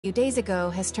few days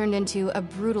ago has turned into a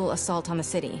brutal assault on the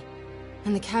city,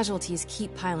 and the casualties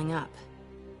keep piling up.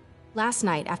 Last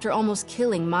night, after almost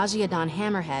killing Majidon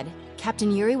Hammerhead, Captain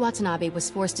Yuri Watanabe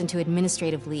was forced into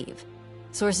administrative leave.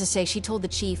 Sources say she told the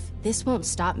chief, "This won't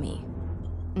stop me."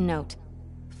 Note,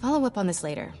 follow up on this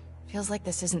later. Feels like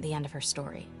this isn't the end of her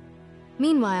story.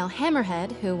 Meanwhile,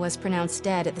 Hammerhead, who was pronounced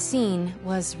dead at the scene,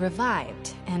 was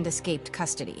revived and escaped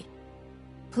custody.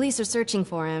 Police are searching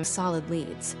for him, solid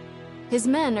leads. His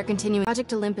men are continuing.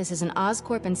 Project Olympus is an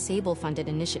Oscorp and Sable-funded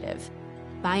initiative.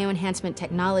 Bioenhancement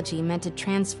technology meant to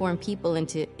transform people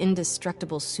into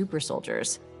indestructible super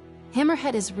soldiers.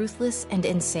 Hammerhead is ruthless and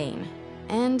insane,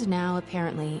 and now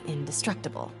apparently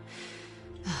indestructible.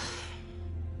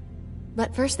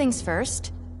 But first things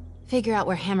first, figure out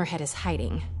where Hammerhead is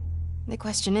hiding. The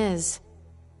question is,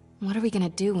 what are we gonna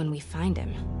do when we find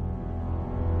him?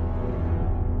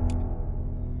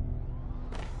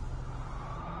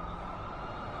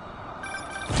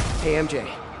 Hey, MJ.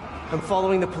 I'm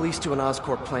following the police to an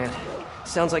Oscorp plant.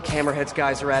 Sounds like Hammerhead's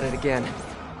guys are at it again.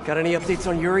 Got any updates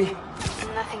on Yuri?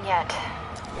 Nothing yet.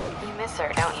 You miss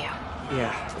her, don't you?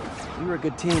 Yeah. We were a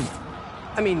good team.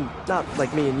 I mean, not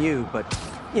like me and you, but,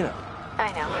 you know.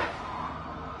 I know.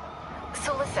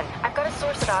 So listen, I've got a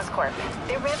source at Oscorp.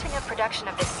 They're ramping up production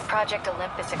of this Project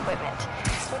Olympus equipment,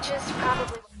 which is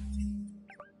probably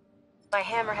why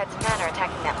Hammerhead's men are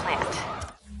attacking that plant.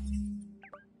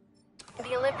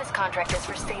 The Olympus contract is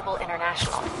for Sable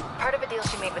International, part of a deal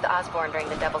she made with Osborn during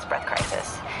the Devil's Breath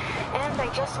crisis. And I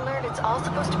just learned it's all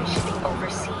supposed to be shipping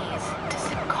overseas, to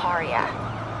Symkaria.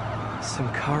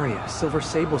 Symkaria, Silver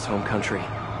Sable's home country.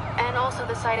 And also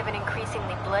the site of an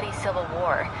increasingly bloody civil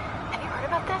war. Have you heard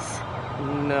about this?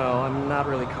 No, I'm not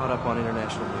really caught up on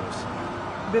international news.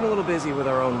 Been a little busy with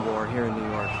our own war here in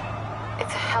New York.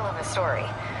 It's a hell of a story.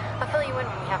 I'll fill you in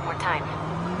when we have more time.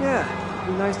 Yeah, it'd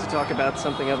be nice to talk about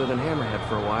something other than Hammerhead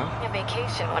for a while. A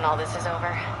vacation when all this is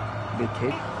over.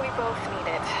 Vacation? We both need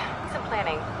it. Some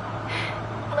planning.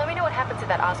 Let me know what happens at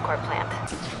that Oscorp plant.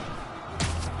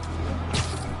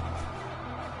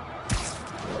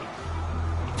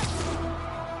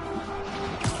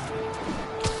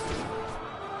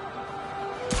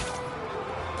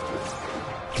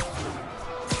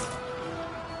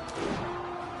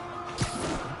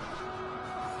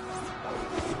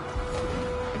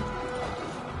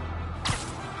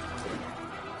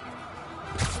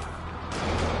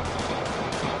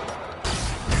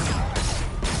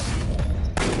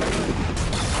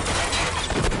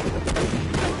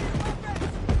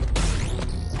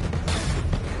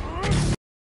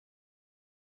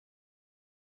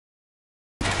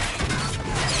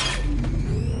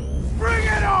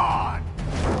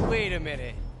 Wait a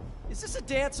minute. Is this a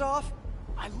dance-off?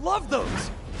 I love those!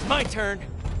 It's my turn.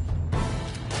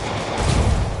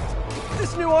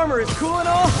 This new armor is cool and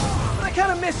all, but I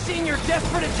kinda miss seeing your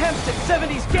desperate attempts at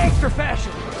 70s gangster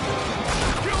fashion.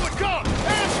 Kill the cop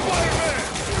and Spider-Man!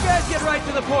 You guys get right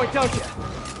to the point, don't you?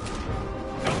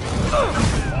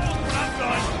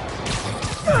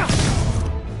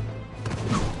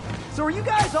 So are you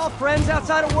guys all friends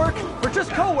outside of work, or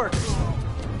just co-workers?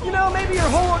 You know, maybe your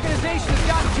whole organization has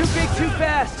gotten too big too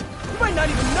fast. You might not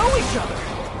even know each other.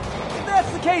 If that's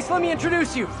the case, let me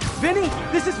introduce you. Vinny,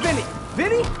 this is Vinny.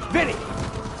 Vinny, Vinny.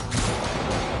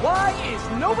 Why is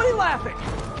nobody laughing?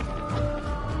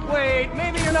 Wait,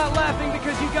 maybe you're not laughing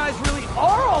because you guys really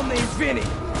are all named Vinny.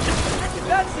 If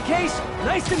that's the case,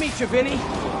 nice to meet you, Vinny.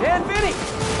 And Vinny.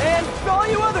 And all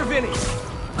you other Vinnies.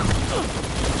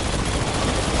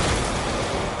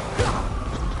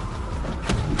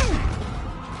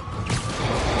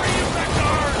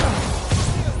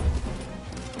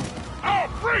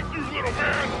 Break, you little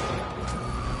man!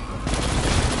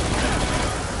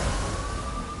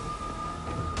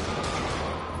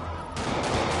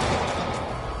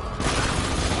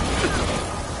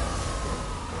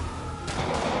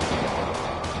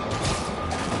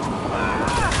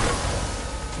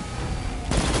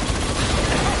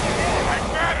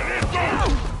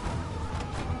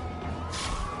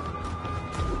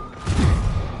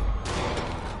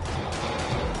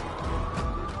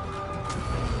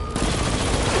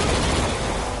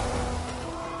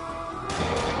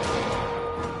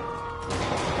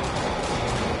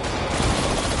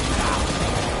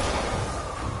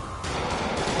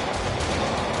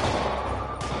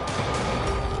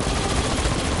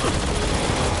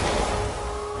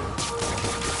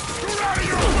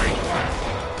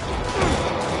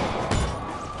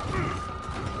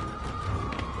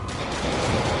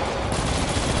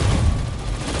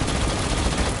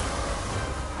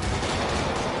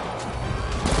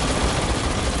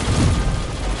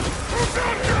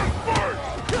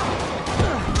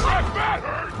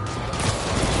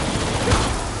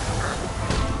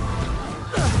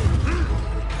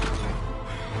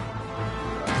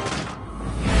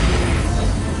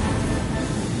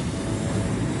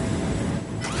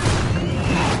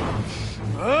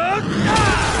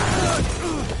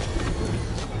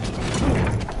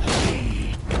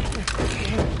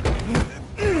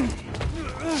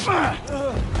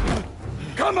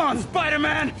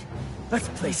 Let's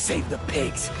play Save the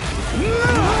Pigs.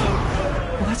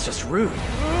 Well, that's just rude.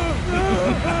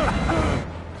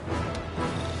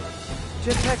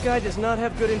 Jetpack guy does not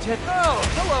have good intent. Oh,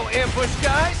 hello, ambush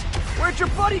guys. Where'd your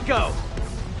buddy go?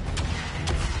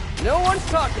 No one's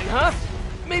talking, huh?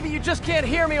 Maybe you just can't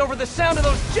hear me over the sound of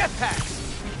those jetpacks.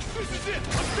 This is it!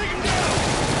 Let's take him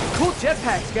down! Cool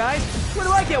jetpacks, guys. Where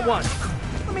do I get one?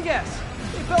 Let me guess.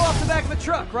 They fell off the back of the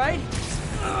truck, right?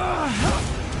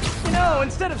 You know,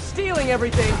 instead of stealing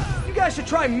everything, you guys should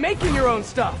try making your own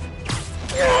stuff.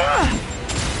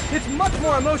 It's much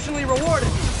more emotionally rewarding.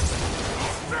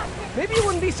 Maybe you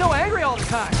wouldn't be so angry all the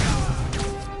time.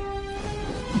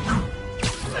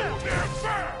 Damn fast!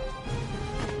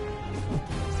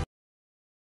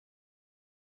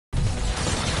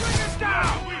 Bring us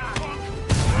down, we punk!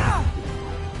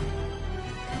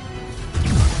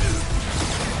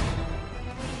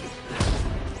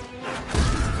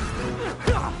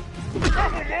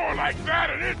 Couple more like that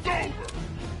and it's over!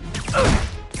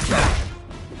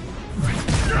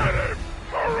 Get him!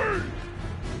 Hurry!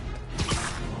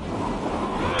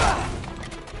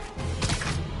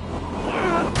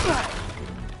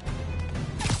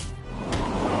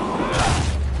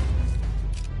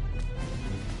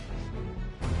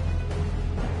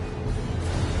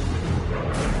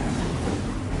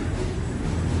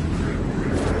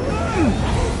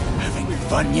 Having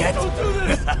fun yet? Don't do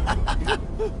this!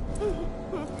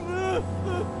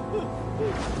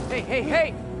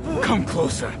 Hey! Come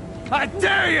closer. I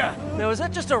dare ya! Now, is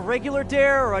that just a regular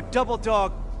dare or a double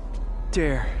dog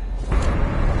dare?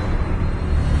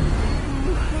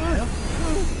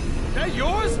 That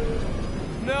yours?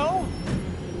 No?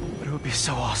 But it would be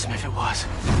so awesome if it was.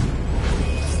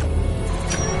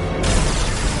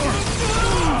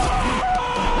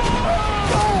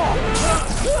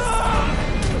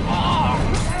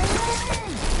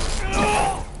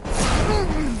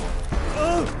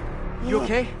 You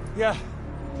okay? Yeah.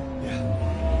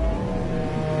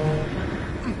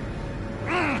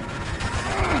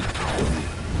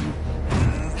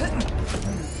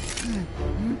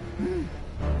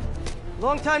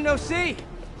 Long time no see.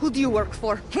 Who do you work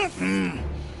for?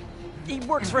 He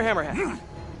works for Hammerhead.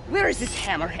 Where is this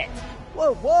hammerhead?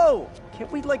 Whoa!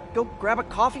 Can't we, like, go grab a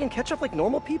coffee and catch up like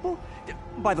normal people?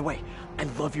 By the way, I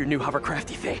love your new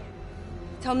hovercrafty thing.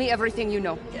 Tell me everything you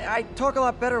know. I talk a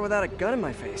lot better without a gun in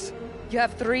my face. You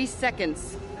have 3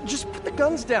 seconds. Just put the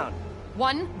guns down.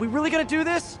 1, We really gonna do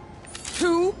this?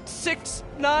 2, 6,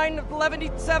 9,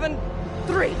 11, 7...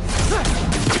 3.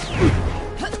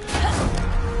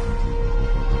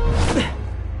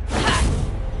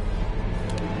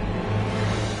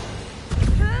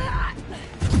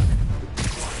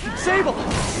 Sable,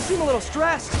 you seem a little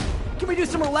stressed. Can we do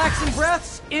some relaxing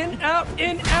breaths? In, out,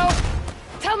 in, out.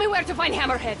 Tell me where to find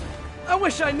Hammerhead. I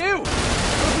wish I knew. But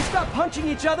if we stop punching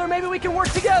each other, maybe we can work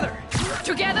together.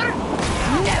 Together?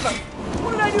 Never.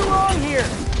 What did I do wrong here?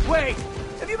 Wait,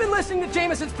 have you been listening to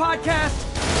Jameson's podcast?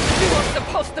 You are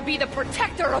supposed to be the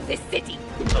protector of this city.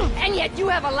 And yet you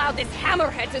have allowed this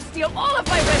Hammerhead to steal all of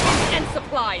my weapons and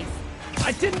supplies.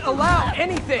 I didn't allow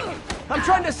anything. I'm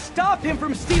trying to stop him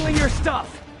from stealing your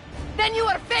stuff. Then you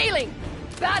are failing.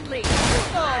 Badly.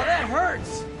 Oh, that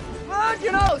hurts. But,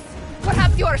 you know...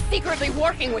 Perhaps you are secretly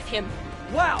working with him.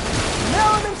 Wow,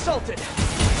 now I'm insulted.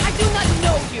 I do not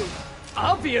know you.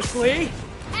 Obviously.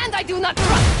 And I do not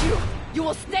trust you. You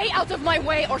will stay out of my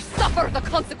way or suffer the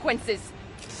consequences.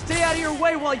 Stay out of your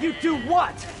way while you do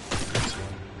what?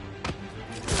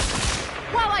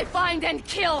 While I find and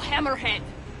kill Hammerhead.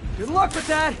 Good luck with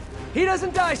that. He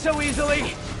doesn't die so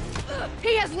easily.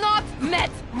 He has not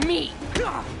met me.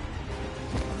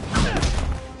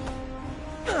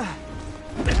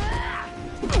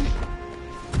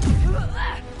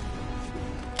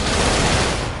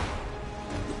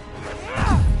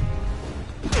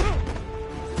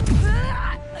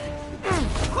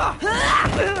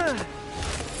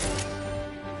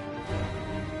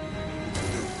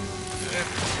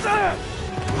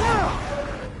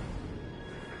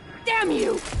 Damn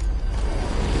you!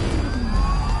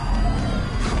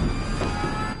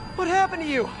 What happened to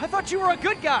you? I thought you were a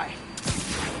good guy.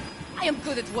 I am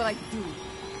good at what I do.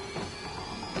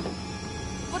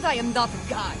 But I am not a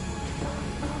guy.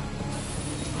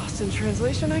 Lost in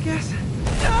translation, I guess?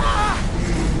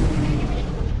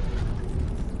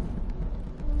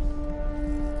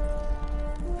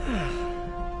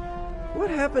 What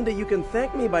happened to you can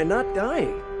thank me by not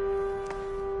dying?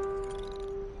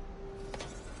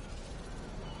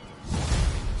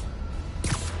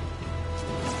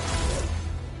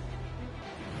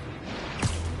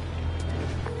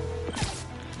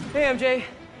 Hey, MJ.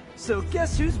 So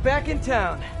guess who's back in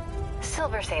town?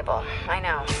 Silver Sable, I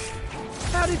know.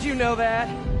 How did you know that?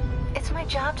 It's my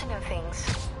job to know things.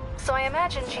 So I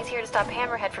imagine she's here to stop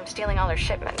Hammerhead from stealing all her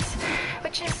shipments.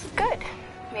 Which is good.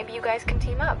 Maybe you guys can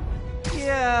team up.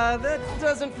 Yeah, that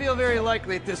doesn't feel very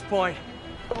likely at this point.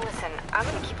 Listen, I'm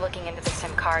gonna keep looking into the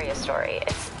Symkaria story.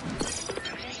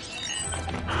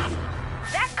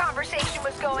 That conversation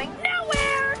was going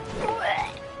nowhere!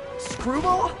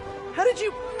 Screwball? How did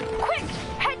you... Quick!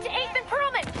 Head to 8th and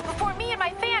Perlman before me and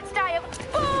my fans die of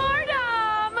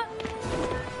boredom!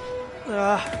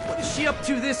 What is she up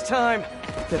to this time?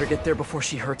 Better get there before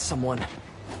she hurts someone.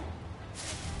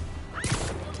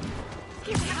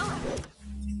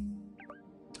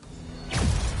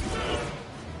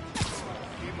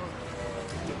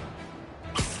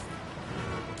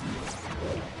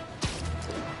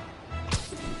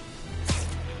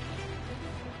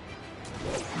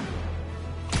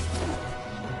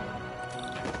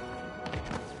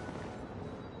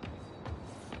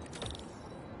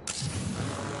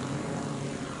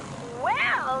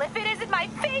 Well, if it isn't my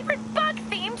favorite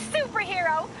bug-themed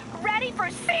superhero, ready for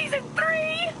Season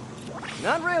 3?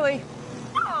 Not really.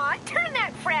 Aw, turn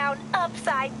that frown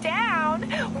upside down.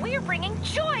 We're bringing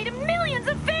joy to millions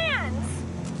of fans.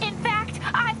 In fact,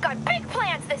 I've got big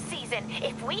plans this season.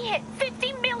 If we hit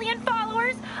 50 million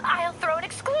followers, I'll throw an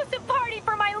exclusive party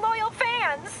for my loyal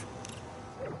fans.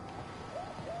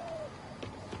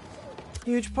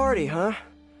 Huge party, huh?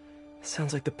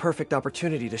 Sounds like the perfect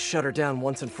opportunity to shut her down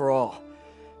once and for all.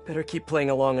 Better keep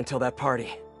playing along until that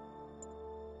party.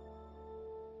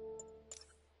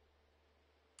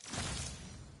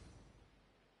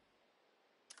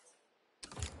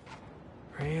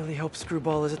 Really hope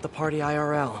Screwball is at the party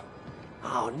IRL.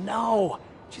 Oh no!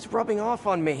 She's rubbing off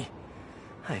on me.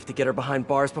 I have to get her behind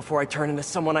bars before I turn into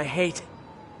someone I hate.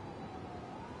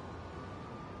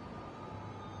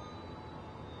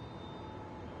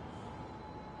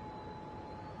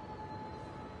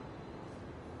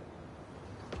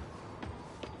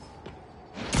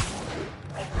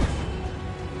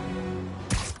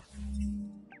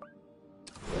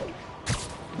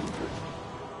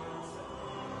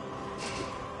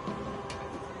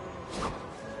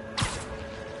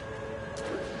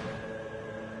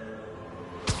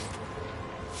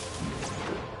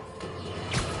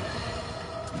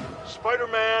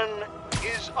 Spider-Man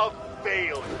is a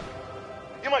failure.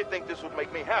 You might think this would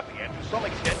make me happy, and to some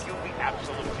extent you'll be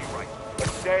absolutely right. But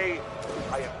today,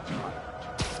 I am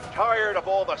tired. Tired of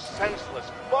all the senseless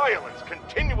violence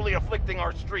continually afflicting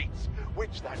our streets,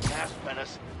 which that masked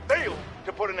menace failed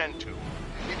to put an end to.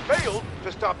 He failed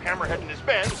to stop Hammerhead and his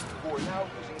men, who are now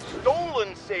using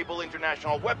stolen Sable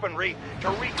International weaponry to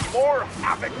wreak more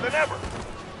havoc than ever.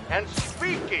 And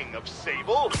speaking of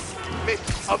Sable, Miss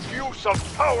Abuse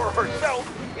of Power herself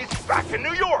is back in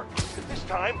New York. This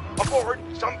time aboard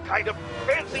some kind of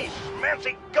fancy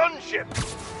schmancy gunship.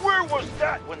 Where was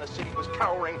that when the city was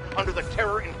cowering under the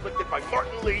terror inflicted by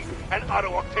Martin Lee and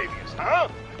Otto Octavius, huh?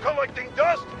 Collecting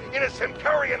dust in a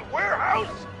Symkarian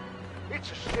warehouse?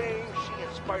 It's a shame she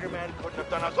and Spider-Man couldn't have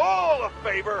done us all a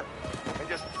favor and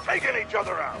just taken each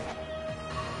other out.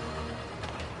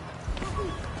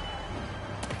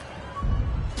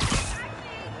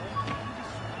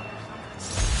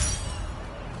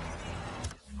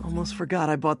 Almost forgot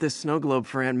I bought this snow globe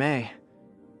for Aunt May.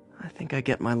 I think I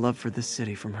get my love for this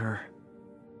city from her.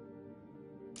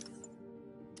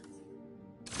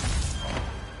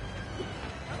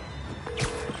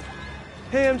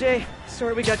 Hey MJ,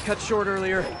 sorry we got cut short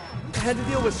earlier. I had to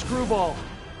deal with Screwball.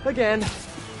 Again.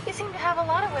 You seem to have a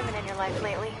lot of women in your life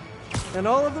lately. And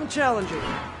all of them challenging.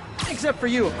 Except for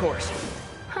you, of course.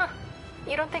 Huh.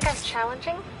 You don't think I'm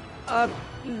challenging?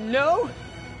 No?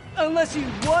 Unless you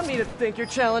want me to think you're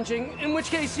challenging, in which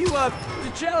case you,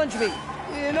 challenge me.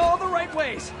 In all the right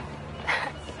ways.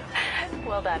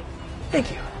 Well done.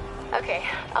 Thank you. Okay,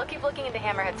 I'll keep looking into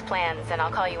Hammerhead's plans, and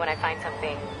I'll call you when I find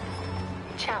something...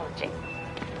 challenging.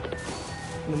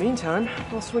 In the meantime,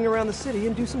 I'll swing around the city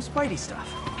and do some Spidey stuff.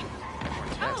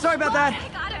 Sorry about that. I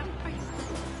got him.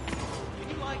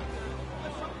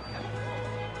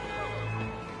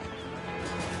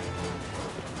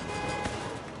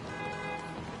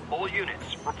 All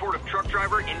units, report of truck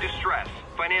driver in distress.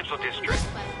 Financial district.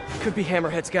 Could be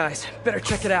Hammerhead's guys. Better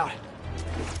check it out.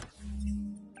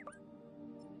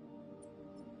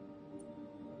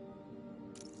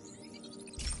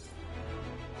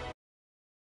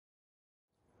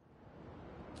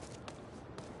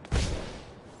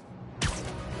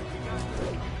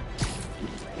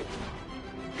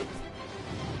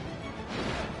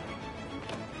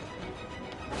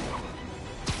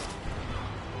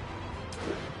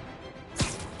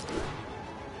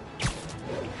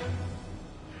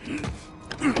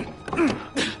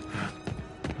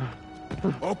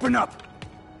 Open up,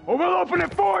 or we'll open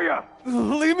it for you!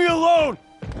 Leave me alone!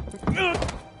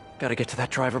 Gotta get to that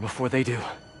driver before they do.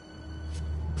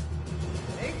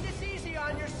 Take this easy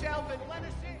on yourself and let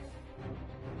us in.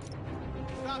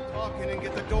 Stop talking and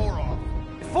get the door off.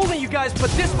 If only you guys put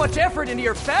this much effort into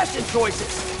your fashion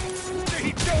choices! Did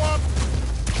he show up?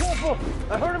 Corporal,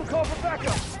 I heard him call for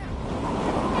backup!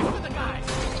 Get to the guys.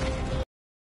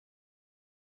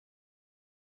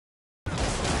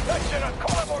 Lieutenant,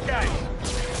 call up more guys!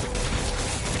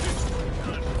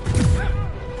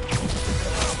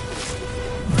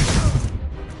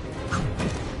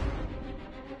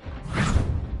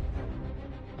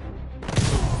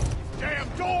 Damn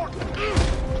door!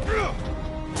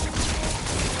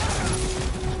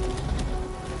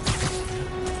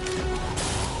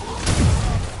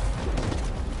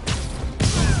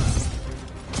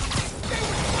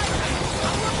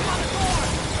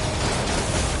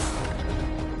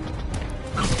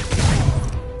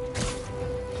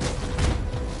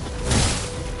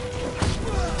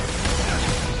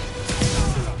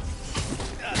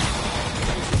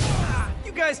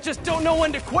 You guys just don't know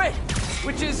when to quit,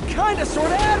 which is kinda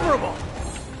sorta admirable.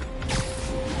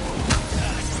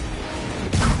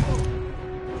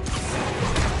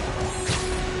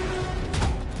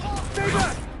 Stay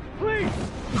back, please!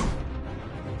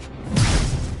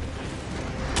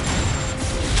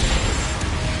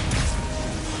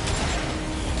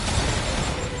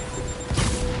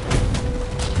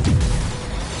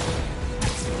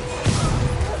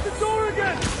 At the door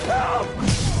again! Help!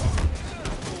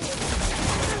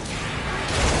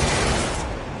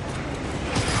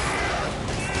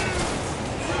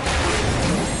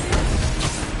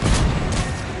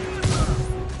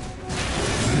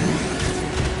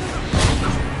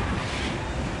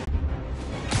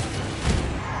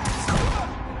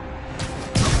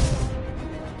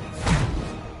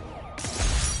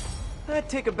 I'd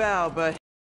take a bow, but...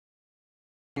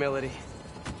 humility.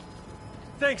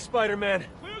 Thanks, Spider-Man.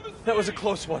 That was a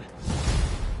close one.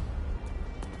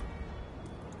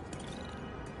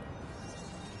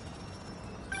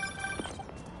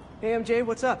 Hey, MJ,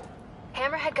 what's up?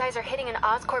 Hammerhead guys are hitting an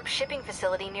Oscorp shipping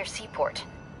facility near Seaport.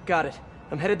 Got it.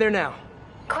 I'm headed there now.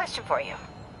 Question for you.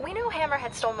 We know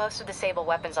Hammerhead stole most of the Sable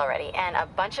weapons already, and a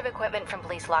bunch of equipment from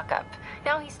police lockup.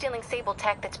 Now he's stealing Sable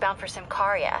tech that's bound for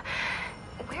Symkaria.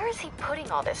 Where is he putting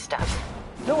all this stuff?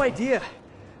 No idea.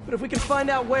 But if we can find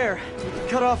out where, we can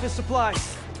cut off his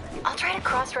supplies. I'll try to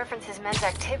cross-reference his men's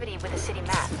activity with the city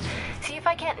map. See if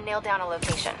I can't nail down a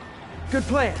location. Good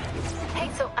plan. Hey,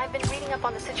 so I've been reading up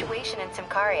on the situation in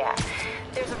Symkaria.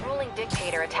 There's a ruling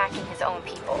dictator attacking his own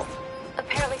people.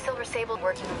 Apparently Silver Sable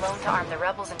working alone to arm the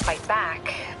rebels and fight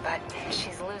back, but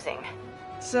she's losing.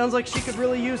 Sounds like she could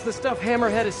really use the stuff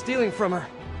Hammerhead is stealing from her.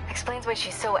 Explains why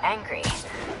she's so angry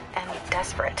and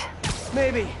desperate.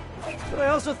 Maybe. But I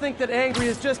also think that angry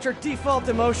is just her default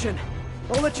emotion.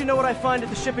 I'll let you know what I find at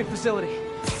the shipping facility.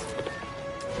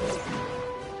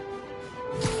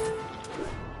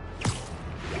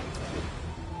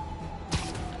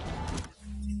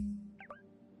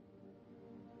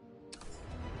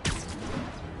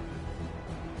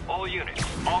 All units,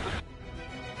 officer,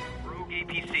 rogue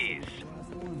APCs.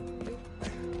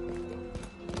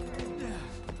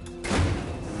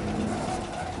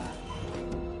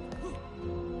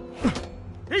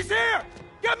 He's here!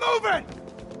 Get moving!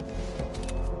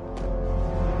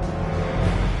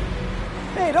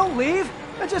 Hey, don't leave!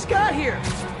 I just got here!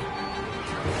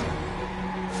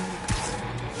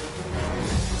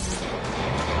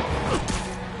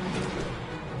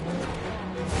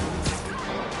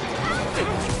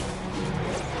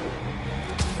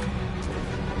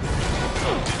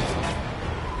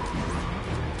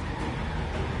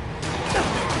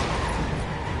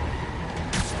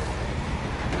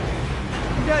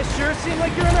 You guys sure seem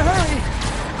like you're in a hurry.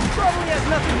 Probably has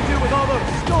nothing to do with all those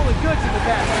stolen goods in the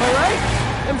past, am I right?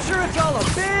 I'm sure it's all a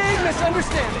big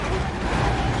misunderstanding.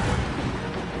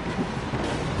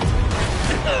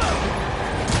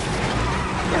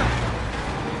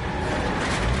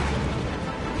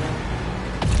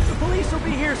 The police will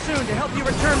be here soon to help you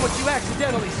return what you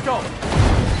accidentally stole.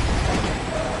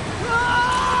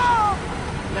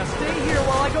 Now stay here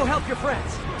while I go help your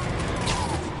friends.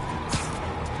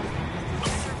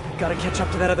 Gotta catch up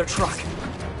to that other truck.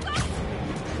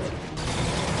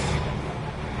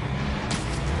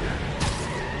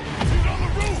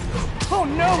 Oh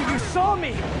no, you saw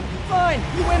me! Fine,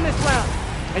 you win this round.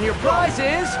 And your prize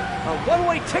is a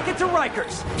one-way ticket to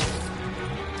Rikers.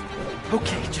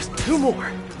 Okay, just 2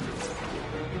 more.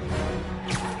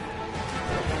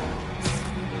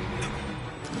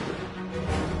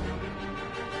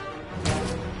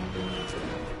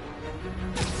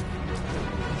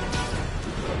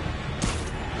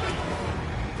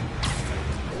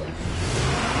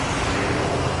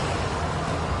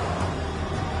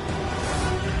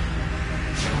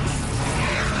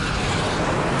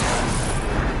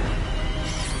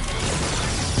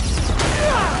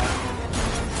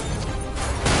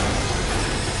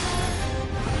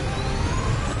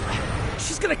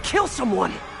 gonna kill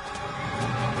someone!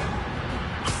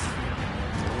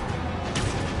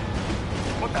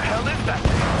 What the hell is that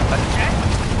thing? A jet?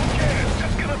 Who cares?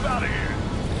 Just get us out of here.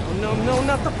 Oh, no, no,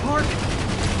 not the park!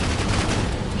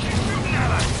 She's shooting at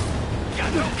us!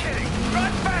 Yeah, no kidding!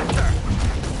 Run faster!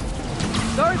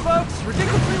 Sorry, folks.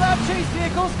 Ridiculously loud chase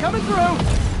vehicles coming through.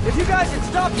 If you guys had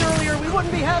stopped earlier, we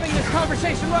wouldn't be having this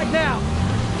conversation right now.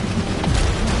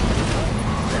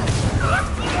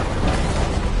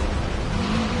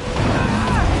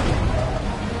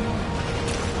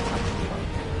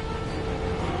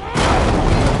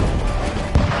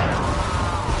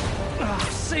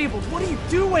 Sable, what are you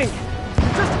doing?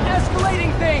 You're just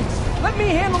escalating things. Let me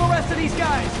handle the rest of these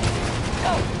guys.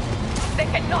 No! They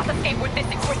cannot escape with this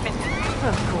equipment!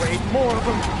 Oh, great, more of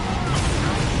them.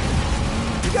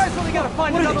 You guys really gotta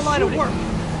find another line of work.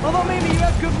 Although maybe you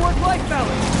have good work-life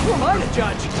balance. Who am I to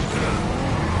judge?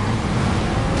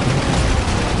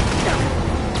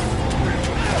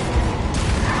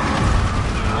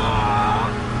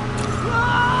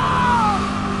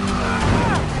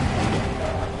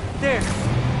 There.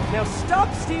 Now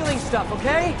stop stealing stuff,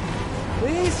 okay?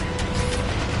 Please?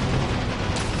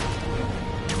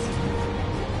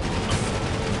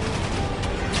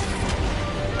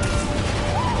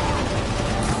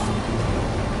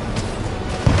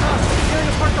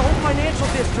 Financial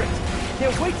district.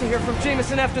 Can't wait to hear from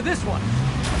Jameson after this one.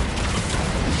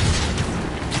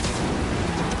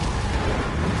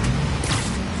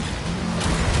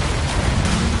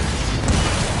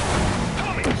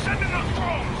 Tommy, send in those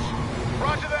drones!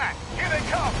 Roger that. Here they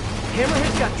come.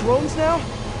 Hammerhead's got drones now?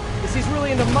 Guess he's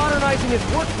really into modernizing his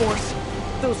workforce.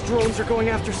 Those drones are going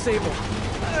after Sable.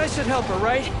 I should help her,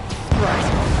 right?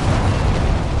 Right.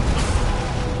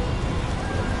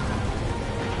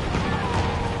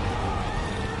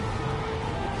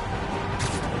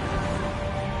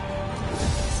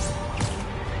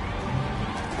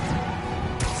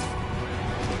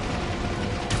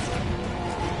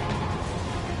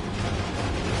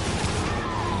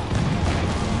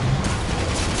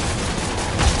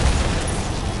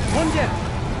 One down.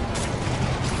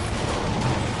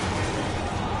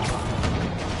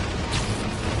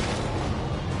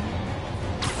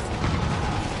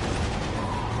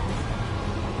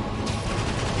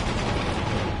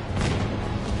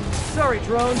 Sorry,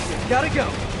 drones, you gotta go.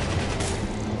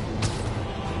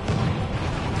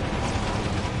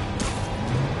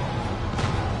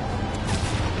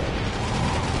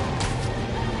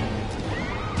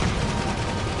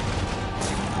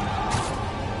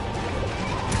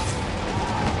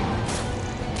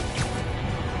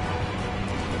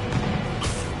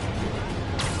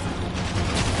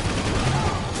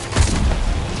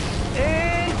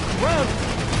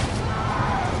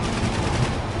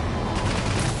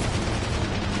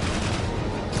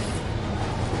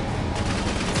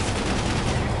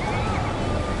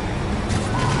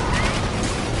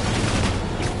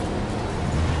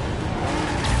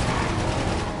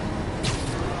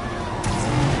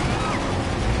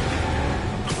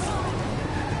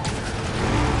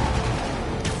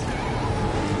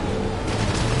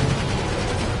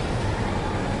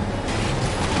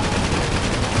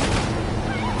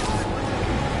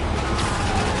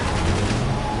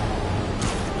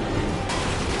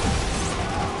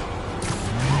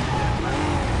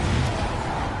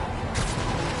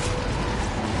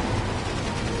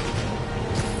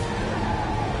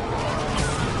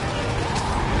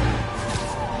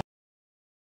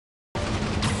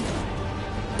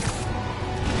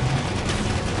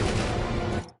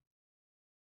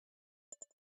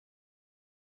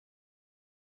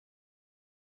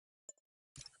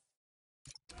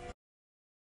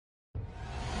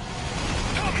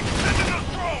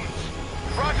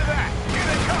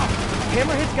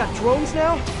 Hammerhead's got drones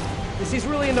now? Guess he's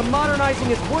really into modernizing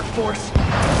his workforce.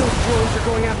 Those drones are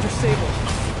going after Sable.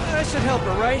 I should help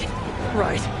her, right?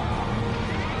 Right.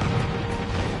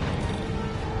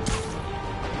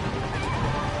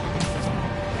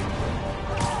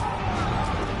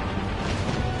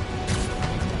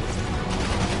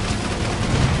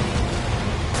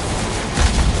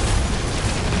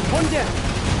 One down.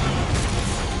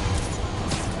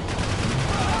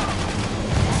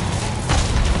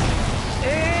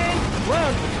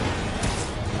 Run!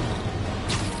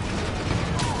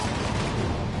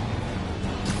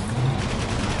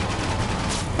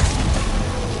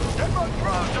 Get those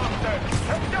drones up there!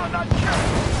 Take down that jet!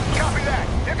 Copy that!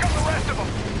 Here come the rest of them!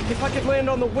 If I could land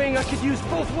on the wing, I could use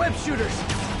both web shooters.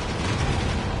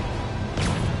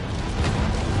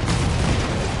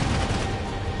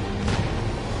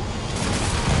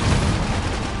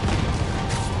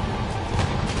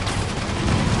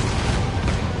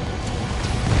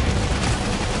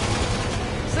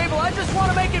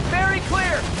 very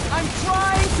clear. I'm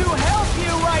trying to help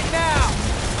you right now.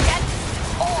 Get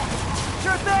off!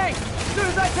 Sure thing. As soon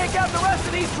as I take out the rest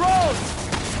of these drones.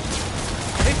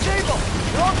 Hey, Sable,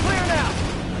 you're all clear now.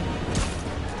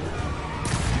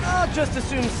 I'll just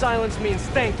assume silence means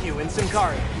thank you in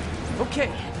Symkaria.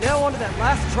 Okay, now onto that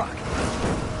last truck.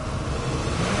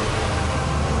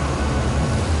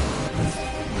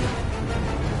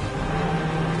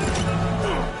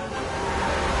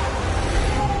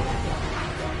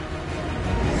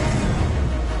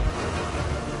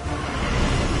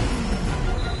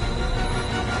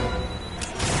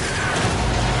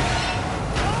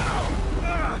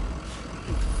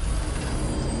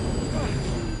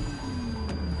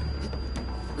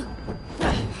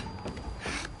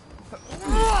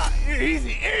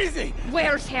 Easy, easy!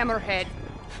 Where's Hammerhead?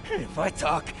 If I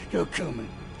talk, he'll kill me.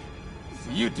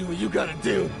 So you do what you gotta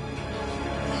do.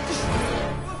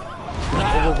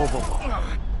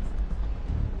 Whoa.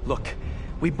 Look,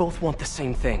 we both want the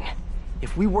same thing.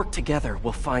 If we work together,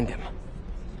 we'll find him.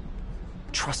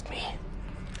 Trust me.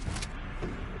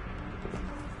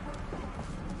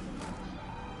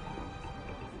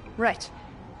 Right.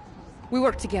 We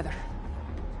work together.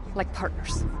 Like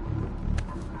partners.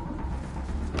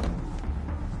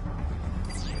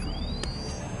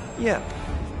 Yeah,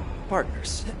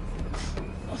 partners.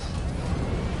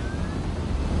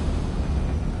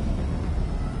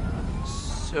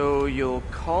 So you'll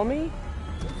call me?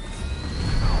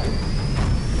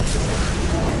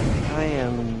 I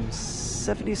am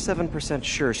 77%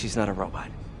 sure she's not a robot.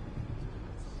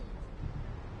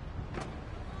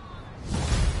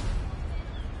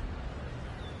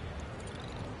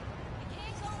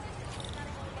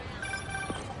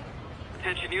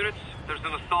 Attention units, there's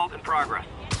an assault in progress.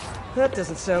 That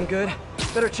doesn't sound good.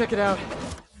 Better check it out.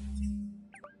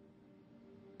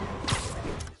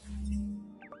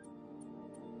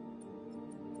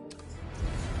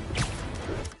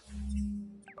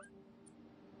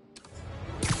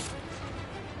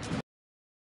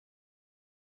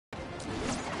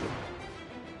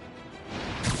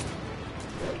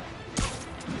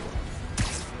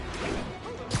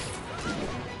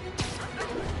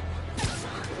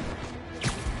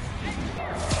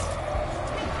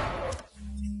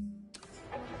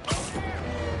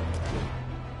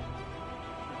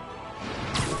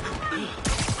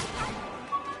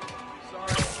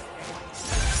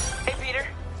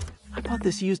 I bought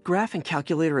this used graphing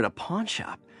calculator at a pawn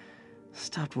shop.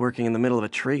 Stopped working in the middle of a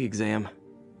trig exam.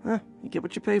 Huh, you get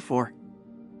what you pay for.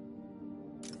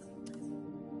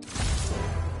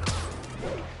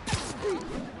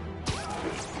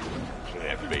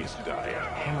 Plant-based diet.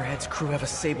 Hammerhead's crew have a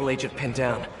Sable agent pinned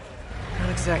down. Not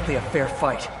exactly a fair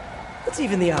fight. Let's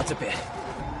even the odds a bit.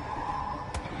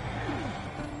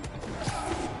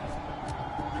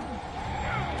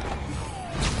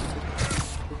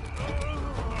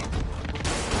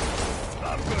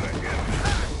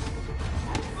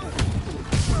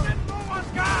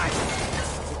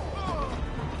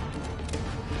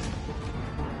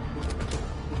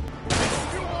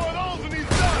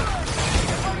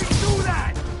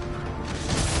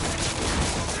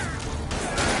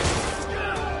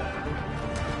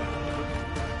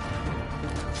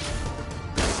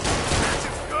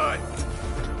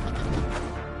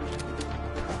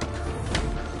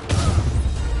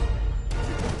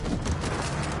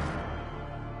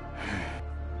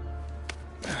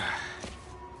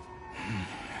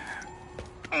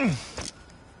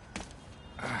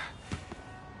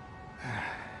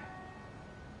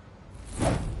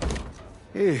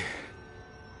 Hey,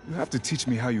 you have to teach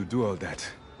me how you do all that.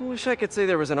 I wish I could say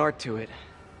there was an art to it.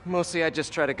 Mostly I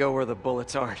just try to go where the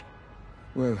bullets aren't.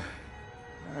 Well,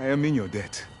 I am in your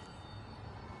debt.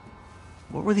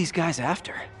 What were these guys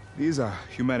after? These are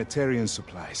humanitarian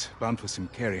supplies, bound for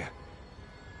Symkaria.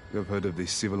 You have heard of the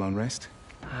civil unrest?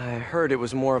 I heard it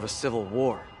was more of a civil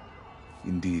war.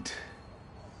 Indeed.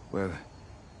 Well,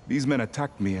 these men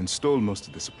attacked me and stole most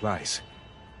of the supplies.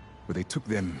 Where they took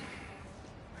them,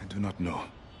 I do not know.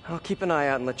 I'll keep an eye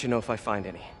out and let you know if I find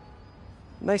any.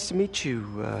 Nice to meet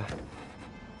you,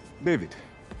 David.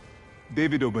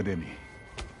 David Obademi.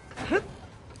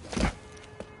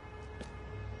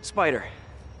 Spider.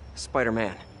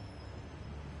 Spider-Man.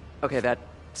 Okay, that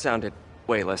sounded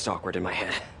way less awkward in my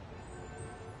head.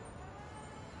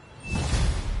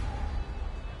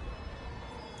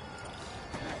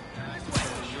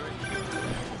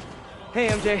 Hey,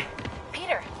 MJ.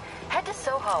 Peter, head to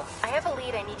Soho. I have a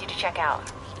lead I need you to check out.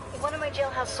 One of my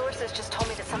jailhouse sources just told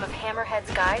me that some of Hammerhead's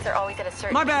guys are always at a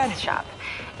certain My bad. pizza shop.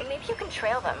 Maybe you can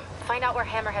trail them. Find out where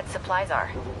Hammerhead's supplies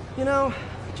are. You know,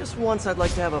 just once I'd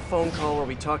like to have a phone call where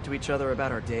we talk to each other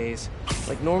about our days.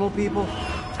 Like normal people.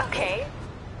 Okay.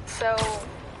 So,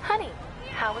 honey,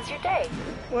 how was your day?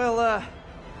 Well,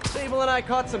 Sable and I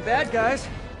caught some bad guys.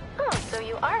 Oh, so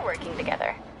you are working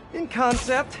together. In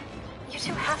concept. You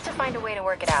two have to find a way to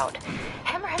work it out.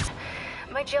 Hammerhead...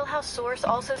 My jailhouse source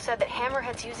also said that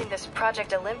Hammerhead's using this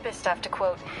Project Olympus stuff to,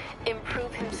 quote,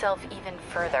 improve himself even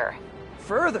further.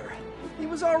 Further? He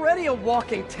was already a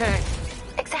walking tank.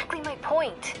 Exactly my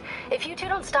point. If you two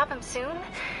don't stop him soon,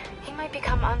 he might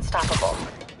become unstoppable.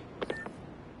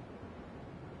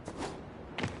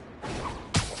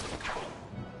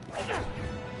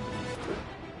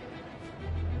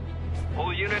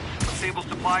 All units, Sable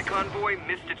supply convoy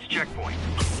missed its checkpoint.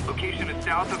 Location is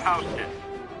south of Houston.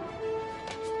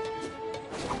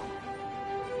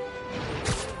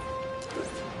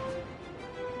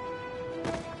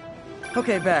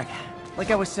 Okay, back.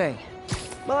 Like I was saying.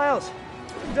 Miles,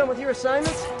 you done with your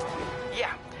assignments?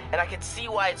 Yeah, and I can see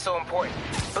why it's so important.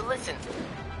 But listen,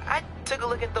 I took a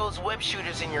look at those web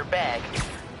shooters in your bag.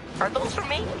 Are those for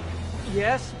me?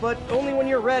 Yes, but only when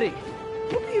you're ready.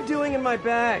 What were you doing in my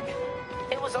bag?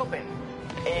 It was open,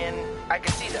 and I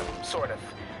could see them, sort of.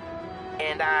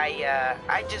 And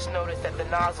I just noticed that the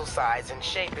nozzle size and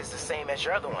shape is the same as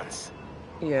your other ones.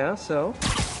 Yeah, so?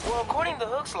 Well, according to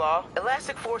Hooke's law,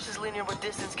 elastic force is linear with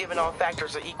distance given all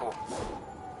factors are equal.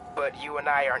 But you and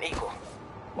I aren't equal.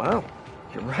 Wow,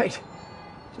 you're right.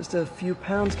 Just a few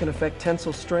pounds can affect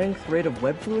tensile strength, rate of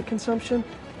web fluid consumption.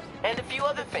 And a few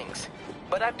other things.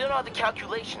 But I've done all the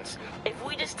calculations. If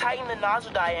we just tighten the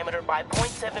nozzle diameter by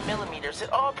 0.7 millimeters,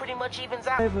 it all pretty much evens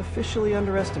out. I've officially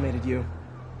underestimated you.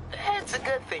 It's a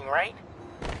good thing, right?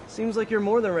 Seems like you're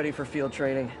more than ready for field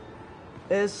training.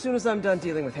 As soon as I'm done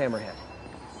dealing with Hammerhead.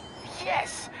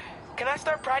 Yes! Can I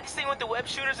start practicing with the web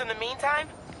shooters in the meantime?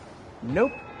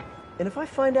 Nope. And if I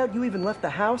find out you even left the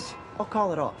house, I'll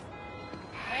call it off.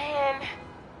 Man,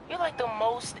 you're like the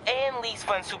most and least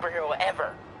fun superhero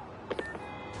ever.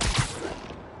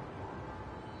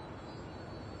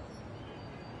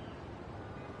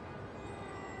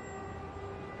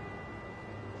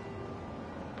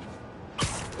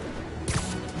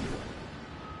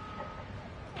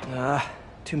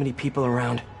 Too many people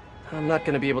around. I'm not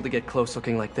gonna be able to get close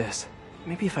looking like this.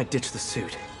 Maybe if I ditch the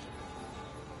suit.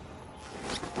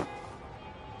 You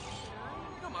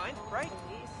don't mind, right?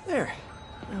 There.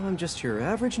 Now I'm just your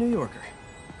average New Yorker.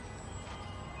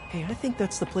 Hey, I think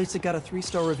that's the place that got a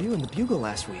 3-star review in the Bugle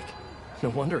last week. No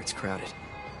wonder it's crowded.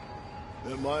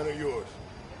 Then mine or yours?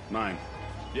 Mine.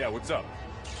 Yeah, what's up?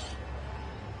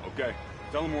 Okay,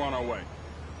 tell him we're on our way.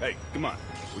 Hey, come on.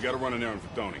 We gotta run an errand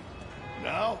for Tony.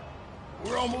 Now?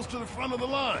 We're almost to the front of the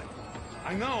line.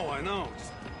 I know.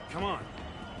 Just come on.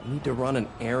 You need to run an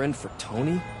errand for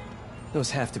Tony?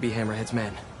 Those have to be Hammerhead's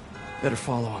men. Better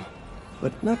follow him.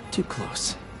 But not too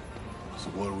close. So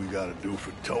what do we gotta do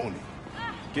for Tony?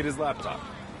 Get his laptop.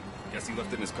 Guess he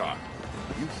left it in his car.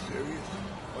 Are you serious?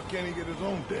 Why can't he get his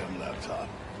own damn laptop?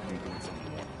 I'm doing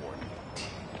something more important.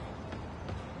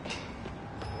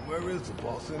 Well, where is the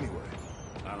boss anyway?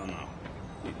 I don't know.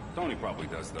 Tony probably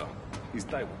does, though. He's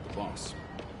tight with the boss.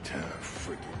 Damn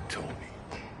freaking Tony.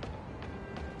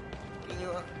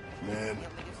 Man,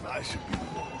 I should be the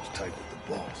one who's tight with the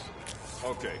boss.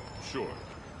 Okay, sure.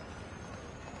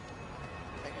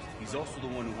 He's also the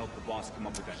one who helped the boss come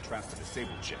up with that trap to the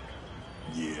Sable chick.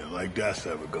 Yeah, like that's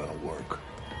ever gonna work.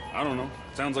 I don't know.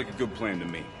 Sounds like a good plan to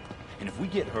me. And if we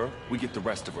get her, we get the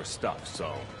rest of her stuff,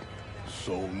 so...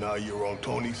 So now you're on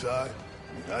Tony's side?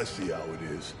 I mean, I see how it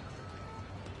is.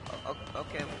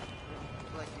 Okay.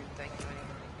 Thank you.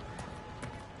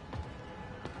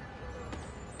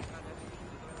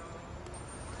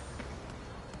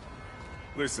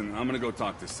 Listen, I'm gonna go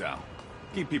talk to Sal.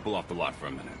 Keep people off the lot for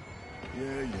a minute.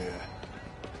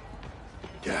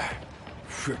 Yeah,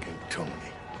 frickin' Tony.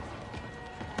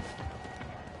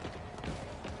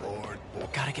 Lord.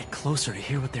 Gotta get closer to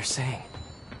hear what they're saying.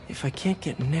 If I can't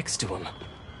get next to him,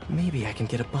 maybe I can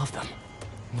get above them.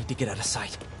 Need to get out of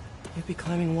sight. Can't be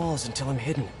climbing walls until I'm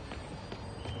hidden.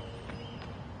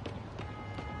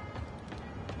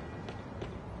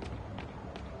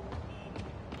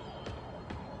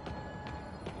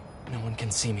 No one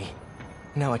can see me.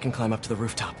 Now I can climb up to the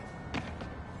rooftop.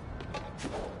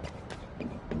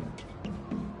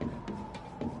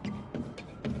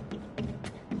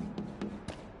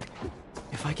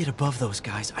 If I get above those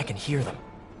guys, I can hear them.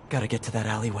 Gotta get to that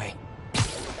alleyway.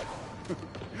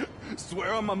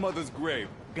 Swear on my mother's grave.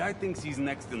 Guy thinks he's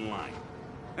next in line.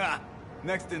 Ha!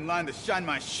 Next in line to shine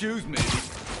my shoes, maybe.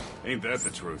 Ain't that the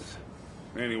truth?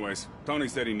 Anyways, Tony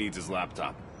said he needs his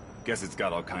laptop. Guess it's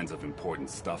got all kinds of important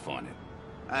stuff on it.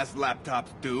 As laptops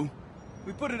do.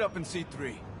 We put it up in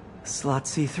C3. Slot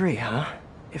C3, huh?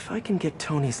 If I can get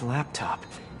Tony's laptop,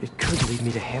 it could lead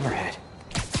me to Hammerhead.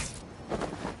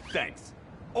 Thanks.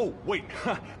 Oh, wait.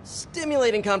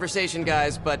 Stimulating conversation,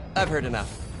 guys, but I've heard enough.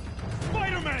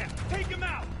 Spider-Man! Take him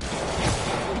out!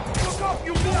 Look up,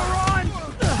 you moron!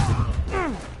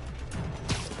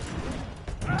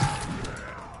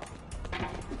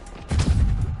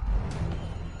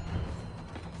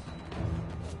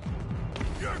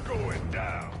 You're going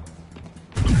down.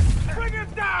 Bring him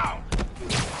down!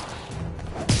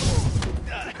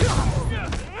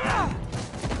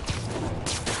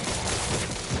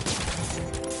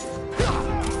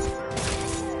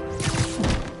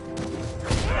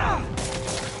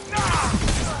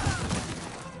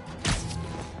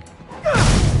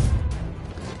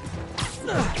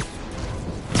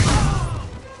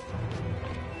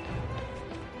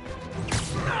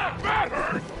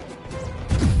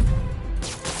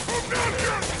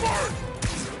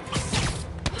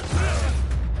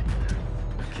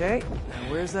 Okay,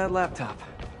 now where's that laptop?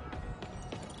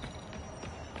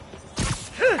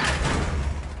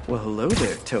 Well, hello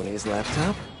there, Tony's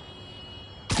laptop.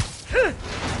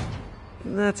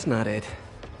 That's not it.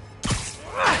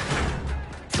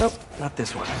 Nope, not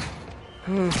this one.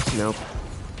 Nope.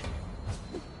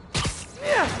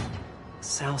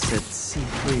 Sal said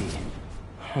C3.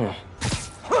 Huh.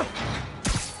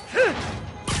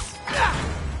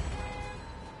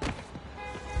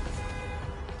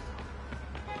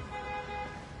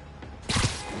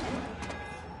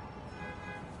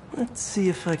 Let's see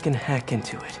if I can hack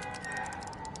into it.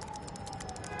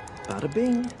 Bada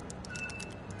bing.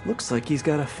 Looks like he's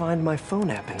got a Find My Phone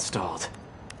app installed.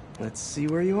 Let's see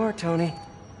where you are, Tony.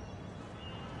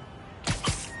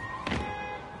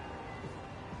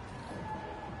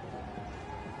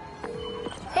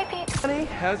 Hey, Pete. Honey,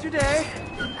 how's your day?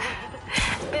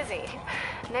 Busy.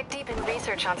 Neck deep in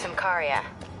research on Symkaria.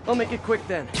 I'll make it quick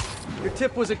then. Your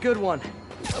tip was a good one.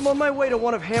 I'm on my way to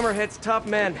one of Hammerhead's top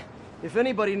men. If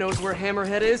anybody knows where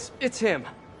Hammerhead is, it's him.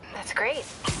 That's great.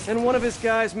 And one of his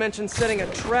guys mentioned setting a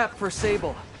trap for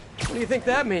Sable. What do you think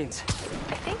that means?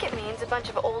 I think it means a bunch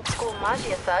of old-school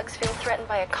Magia thugs feel threatened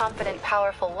by a confident,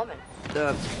 powerful woman.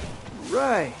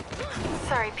 Right.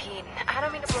 Sorry, Pete. I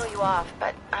don't mean to blow you off,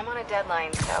 but I'm on a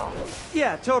deadline, so...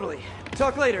 Yeah, totally.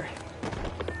 Talk later.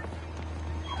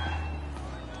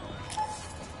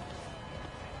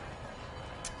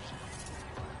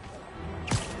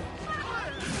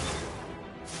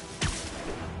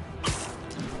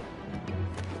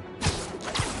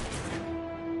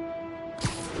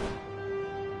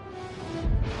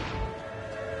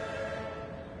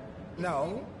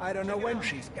 No, I don't know when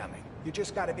she's coming. You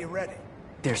just gotta be ready.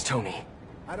 There's Tony.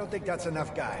 I don't think that's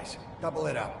enough guys. Double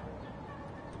it up.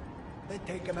 They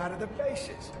take him out of the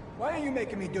bases. Why are you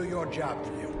making me do your job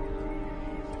for you?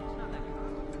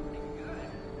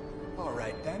 All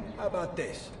right then, how about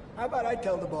this? How about I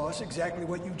tell the boss exactly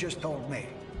what you just told me?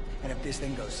 And if this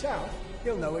thing goes south,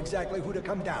 he'll know exactly who to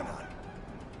come down on.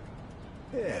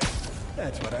 Yeah,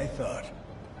 that's what I thought.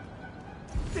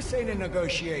 This ain't a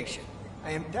negotiation. I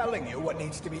am telling you what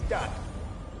needs to be done.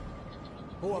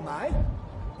 Who am I?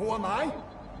 Who am I?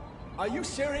 Are you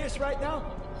serious right now?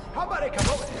 How about I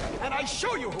come over there and I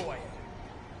show you who I am?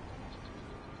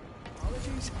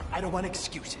 Apologies? I don't want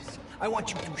excuses. I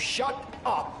want you to shut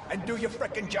up and do your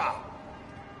frickin' job.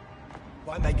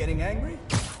 Why am I getting angry?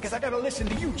 Because I gotta listen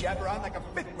to you jabber on like a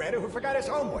fifth grader who forgot his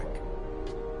homework.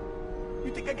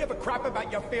 You think I give a crap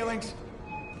about your feelings?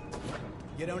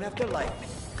 You don't have to like me.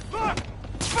 Look!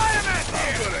 Spider-Man's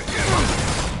here!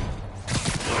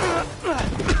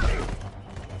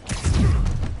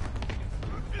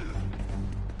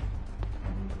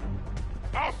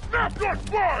 I'll snap your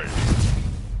spine!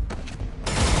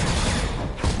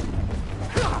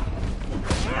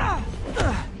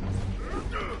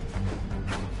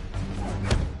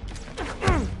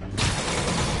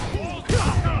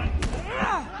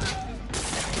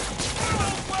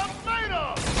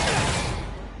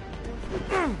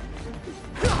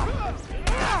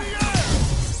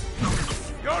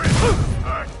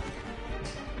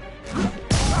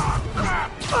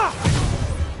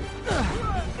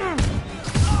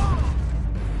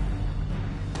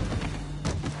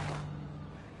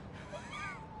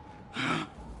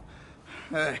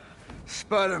 Hey,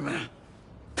 Spider-Man.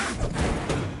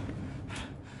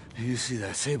 You see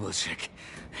that Sable chick?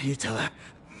 You tell her,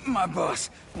 my boss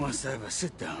wants to have a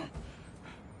sit-down.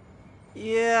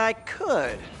 Yeah, I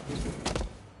could.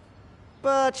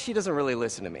 But she doesn't really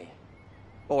listen to me.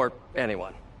 Or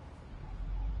anyone.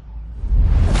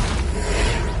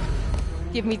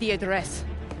 Give me the address.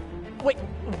 Wait,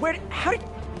 how did...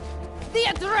 The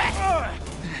address!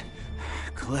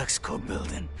 Colexco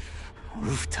building.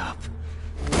 Rooftop.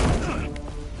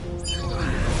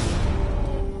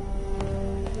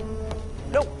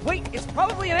 No, wait, it's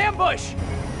probably an ambush!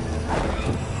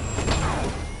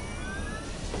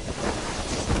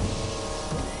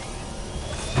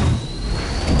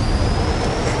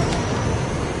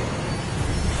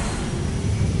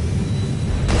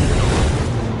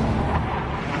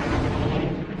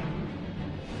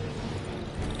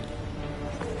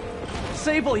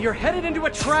 Sable, you're headed into a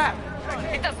trap!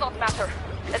 It does not matter,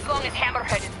 as long as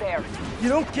Hammerhead is there. You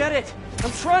don't get it!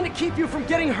 I'm trying to keep you from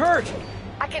getting hurt!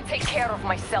 I can take care of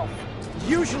myself.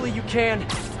 Usually you can,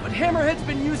 but Hammerhead's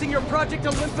been using your Project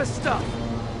Olympus stuff.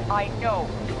 I know.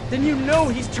 Then you know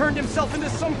he's turned himself into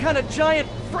some kind of giant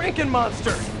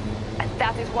Franken-monster! And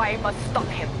that is why I must stop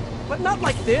him. But not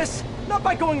like this! Not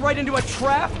by going right into a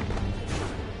trap!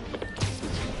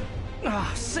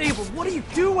 Ah, Sable, what are you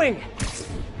doing?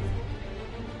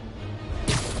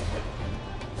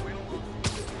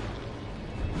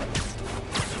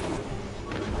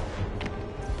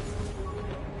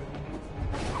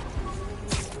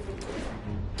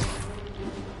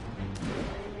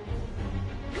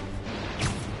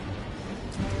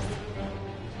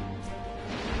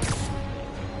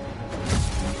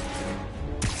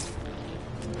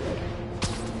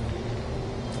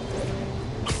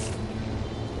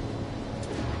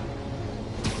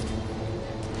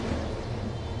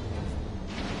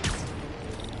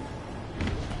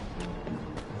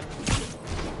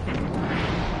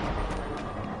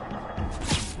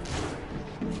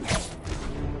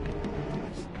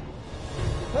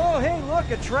 Oh, hey, look,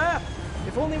 a trap!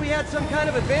 If only we had some kind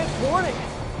of advanced warning.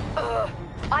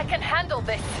 I can handle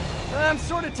this. I'm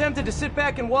sort of tempted to sit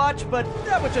back and watch, but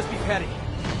that would just be petty.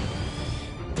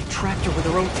 They trapped her with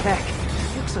her own tech.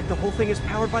 Looks like the whole thing is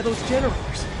powered by those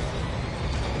generators.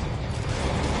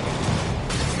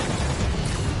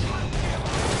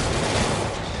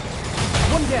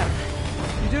 One down.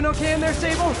 You doing okay in there,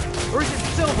 Sable? Or is it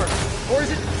Silver? Or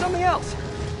is it something else?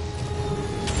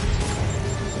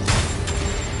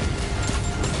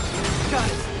 Got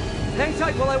it. Hang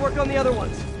tight while I work on the other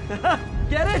ones.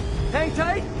 Get it? Hang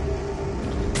tight?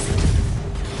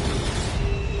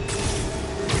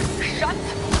 Shut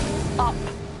up.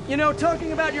 You know,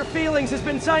 talking about your feelings has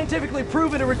been scientifically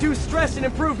proven to reduce stress and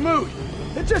improve mood.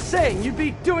 Just saying, you'd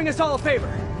be doing us all a favor.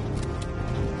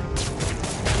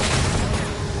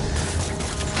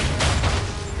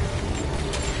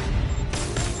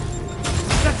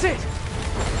 That's it!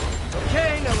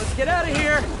 Okay, now let's get out of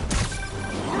here.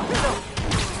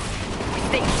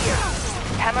 Stay here.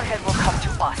 Hammerhead will come to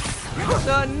us.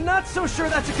 Not so sure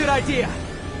that's a good idea.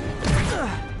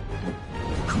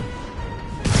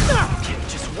 Okay,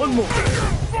 just one more.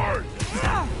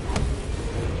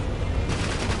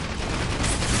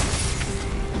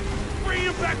 Bring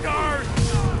him back to Earth!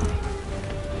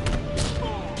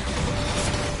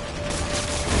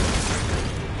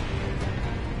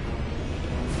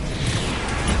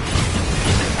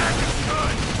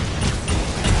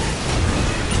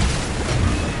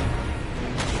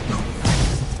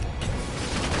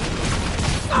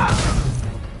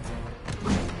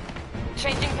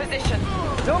 Changing position.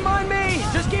 Don't mind me.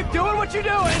 Just keep doing what you're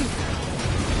doing.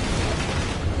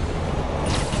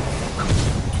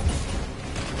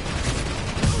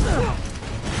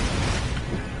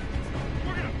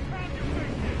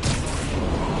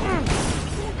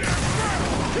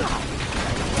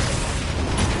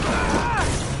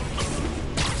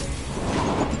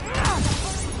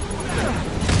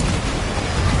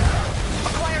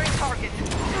 Acquiring target.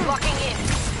 Locking in.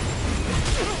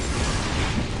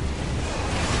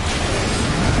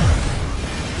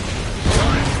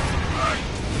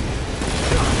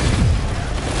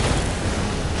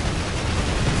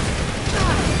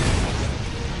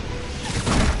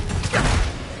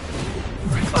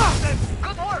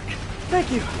 Good work.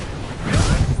 Thank you.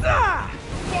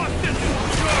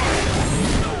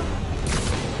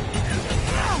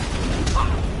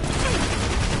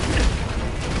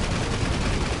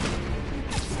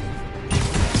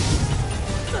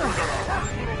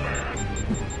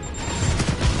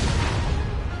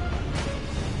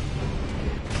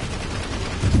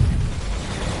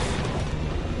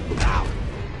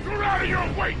 You're out of your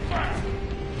weight class!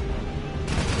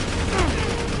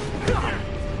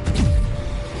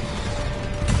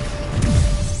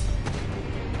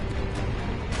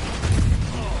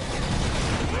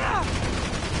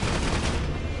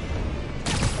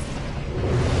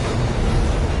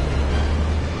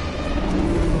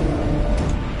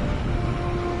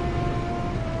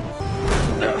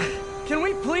 Can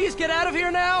we please get out of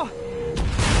here now?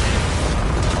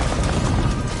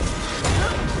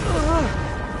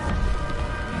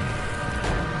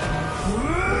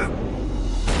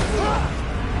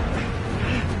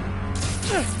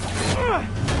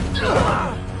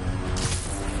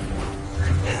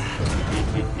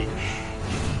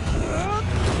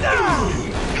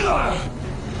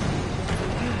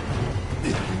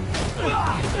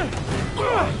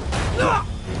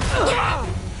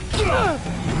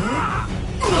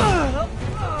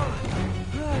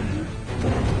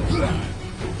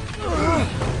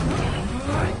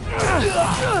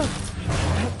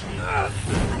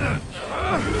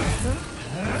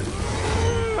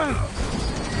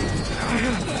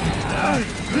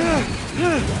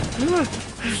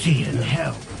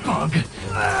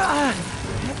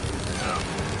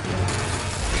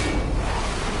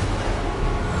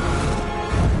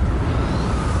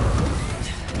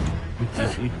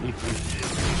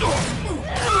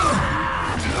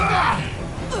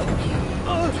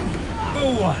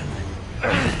 One.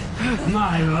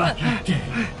 My lucky day.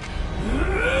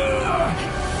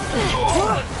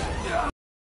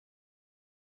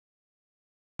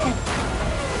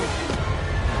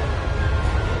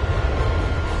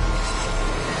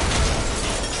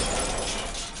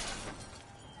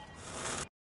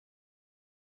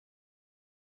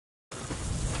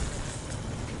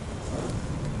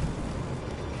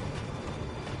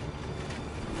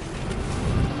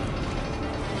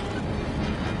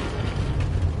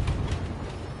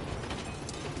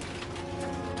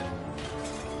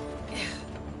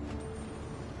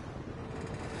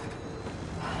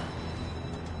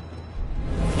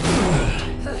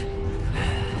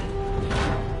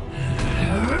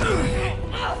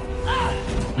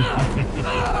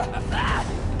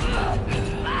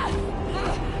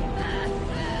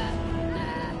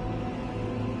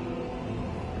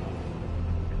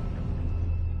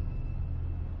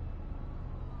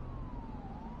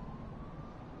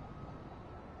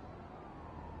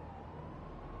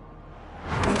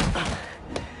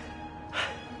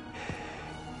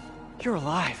 You're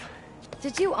alive.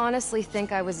 Did you honestly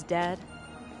think I was dead?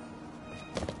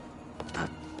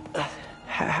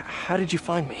 How did you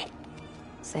find me?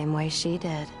 Same way she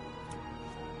did.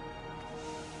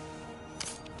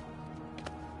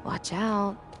 Watch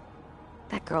out.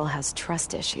 That girl has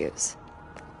trust issues.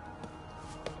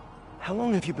 How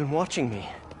long have you been watching me?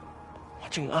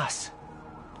 Watching us?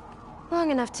 Long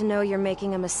enough to know you're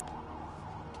making a mistake.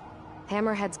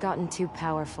 Hammerhead's gotten too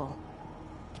powerful.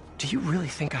 Do you really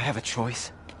think I have a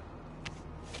choice?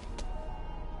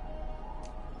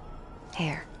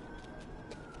 Here.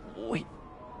 Wait,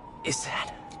 is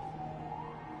that...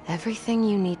 Everything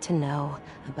you need to know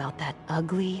about that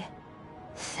ugly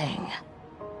thing.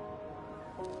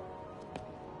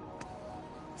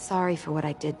 Sorry for what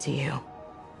I did to you.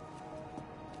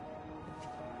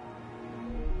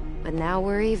 But now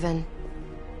we're even.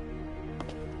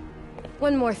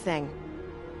 One more thing.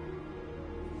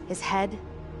 His head,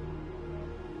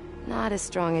 not as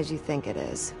strong as you think it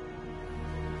is.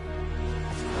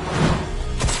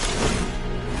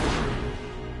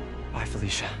 Bye,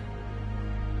 Felicia.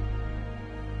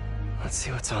 Let's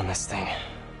see what's on this thing.